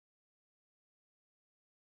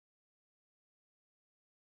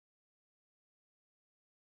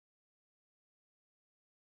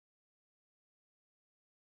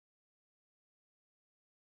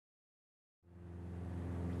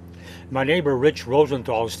My neighbor Rich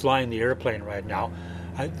Rosenthal is flying the airplane right now.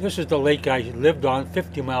 This is the lake I lived on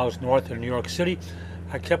 50 miles north of New York City.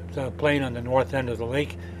 I kept the plane on the north end of the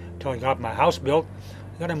lake until I got my house built.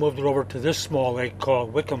 Then I moved it over to this small lake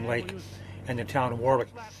called Wickham Lake in the town of Warwick.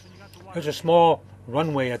 There's a small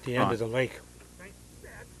runway at the end of the lake.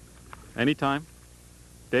 Anytime.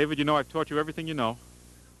 David, you know I've taught you everything you know.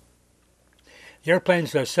 The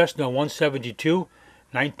airplane's a Cessna 172,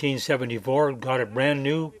 1974. Got it brand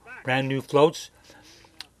new floats.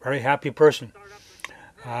 Very happy person.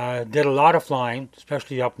 Did a lot of flying,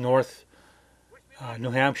 especially up north,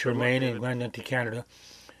 New Hampshire, Maine, and went into Canada.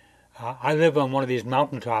 I live on one of these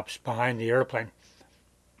mountaintops behind the airplane.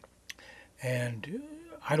 And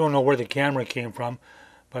I don't know where the camera came from,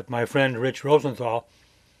 but my friend Rich Rosenthal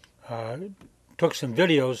took some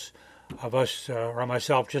videos of us, or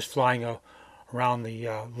myself, just flying around the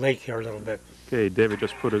lake here a little bit. Okay, David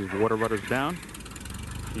just put his water rudders down.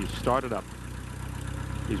 He's started up.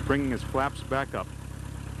 He's bringing his flaps back up.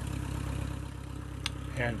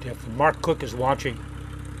 And if Mark Cook is watching,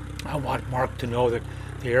 I want Mark to know that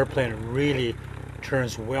the airplane really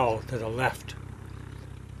turns well to the left.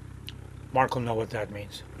 Mark will know what that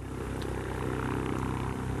means.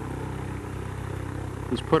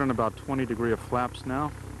 He's put in about 20 degree of flaps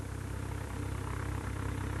now.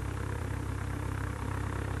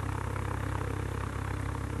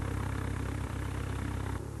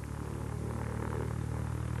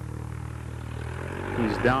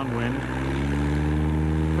 He's downwind,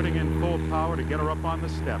 putting in full power to get her up on the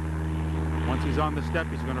step. Once he's on the step,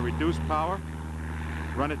 he's going to reduce power,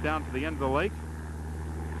 run it down to the end of the lake,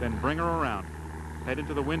 then bring her around, head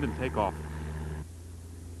into the wind and take off.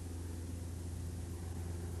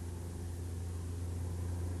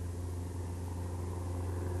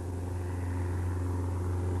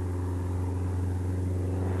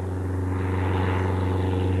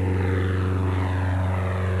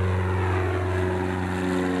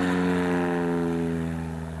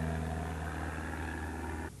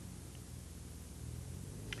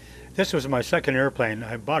 This was my second airplane.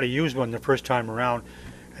 I bought a used one the first time around,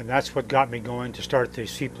 and that's what got me going to start the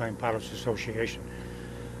Seaplane Pilots Association.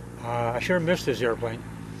 I sure missed this airplane,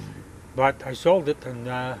 but I sold it and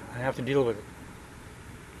I have to deal with it.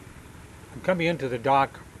 I'm coming into the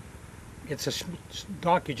dock. It's a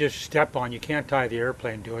dock you just step on. You can't tie the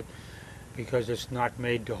airplane to it because it's not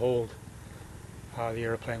made to hold the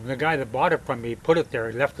airplane. The guy that bought it from me put it there.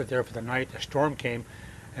 He left it there for the night. A storm came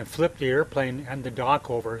and flipped the airplane and the dock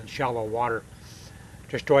over in shallow water.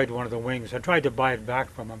 Destroyed one of the wings. I tried to buy it back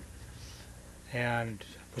from him, and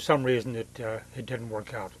for some reason it didn't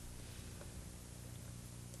work out.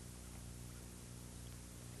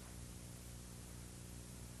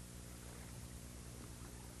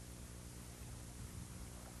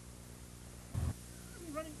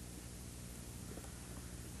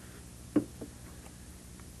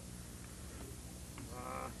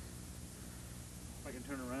 I can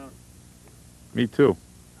turn around. Me too.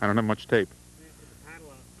 I don't have much tape.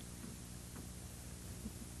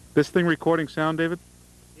 This thing recording sound, David?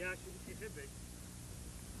 Yeah, she should be.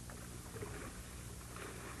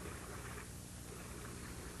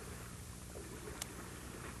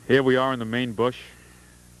 Here we are in the main bush.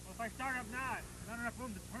 Well, if I start up now, there's not enough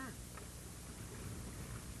room to turn.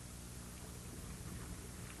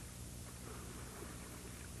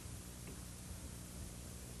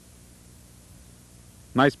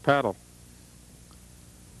 Nice paddle.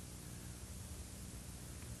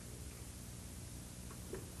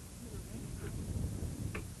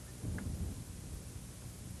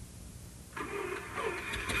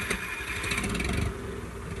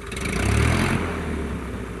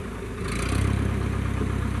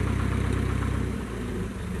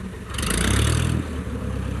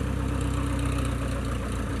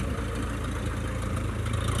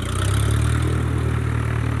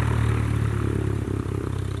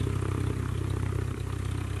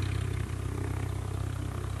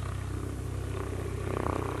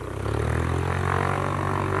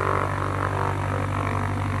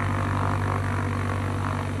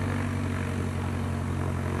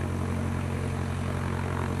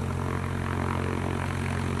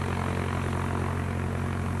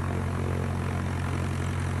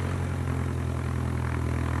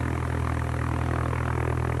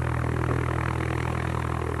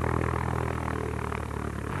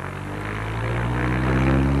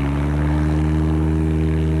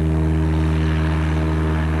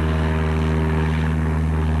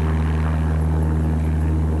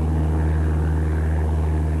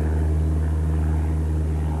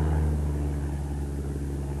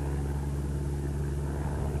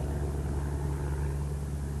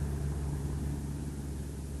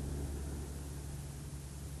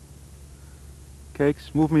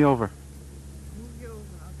 Cakes, move me over. Move you over,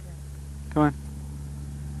 okay. Come on.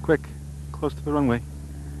 Quick. Close to the runway.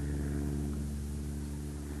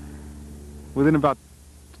 Within about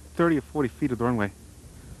 30 or 40 feet of the runway.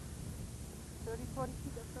 30, 40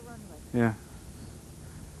 feet of the runway. Yeah.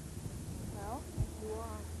 Well, you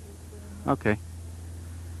are. Okay.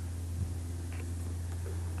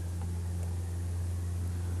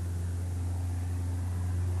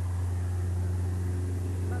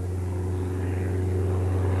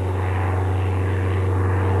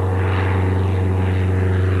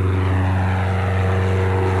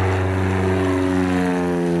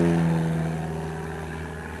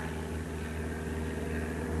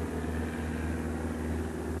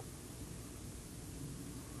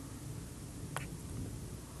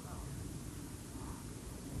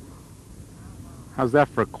 How's that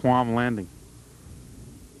for a qualm landing?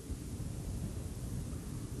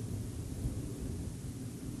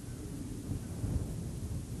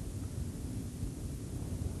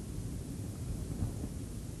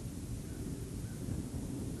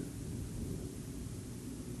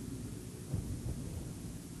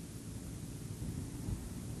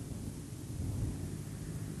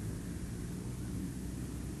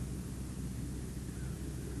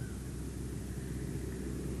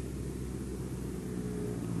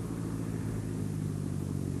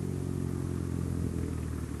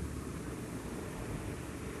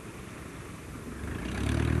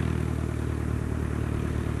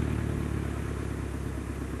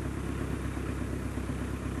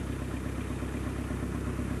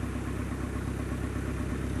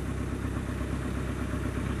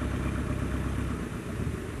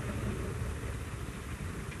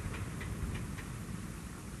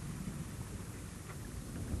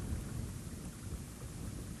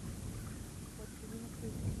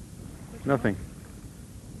 Nothing.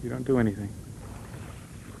 You don't do anything.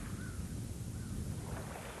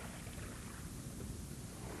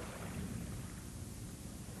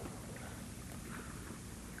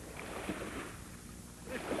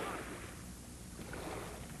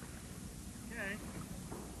 Okay.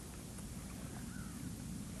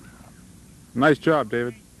 Nice job,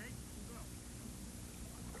 David.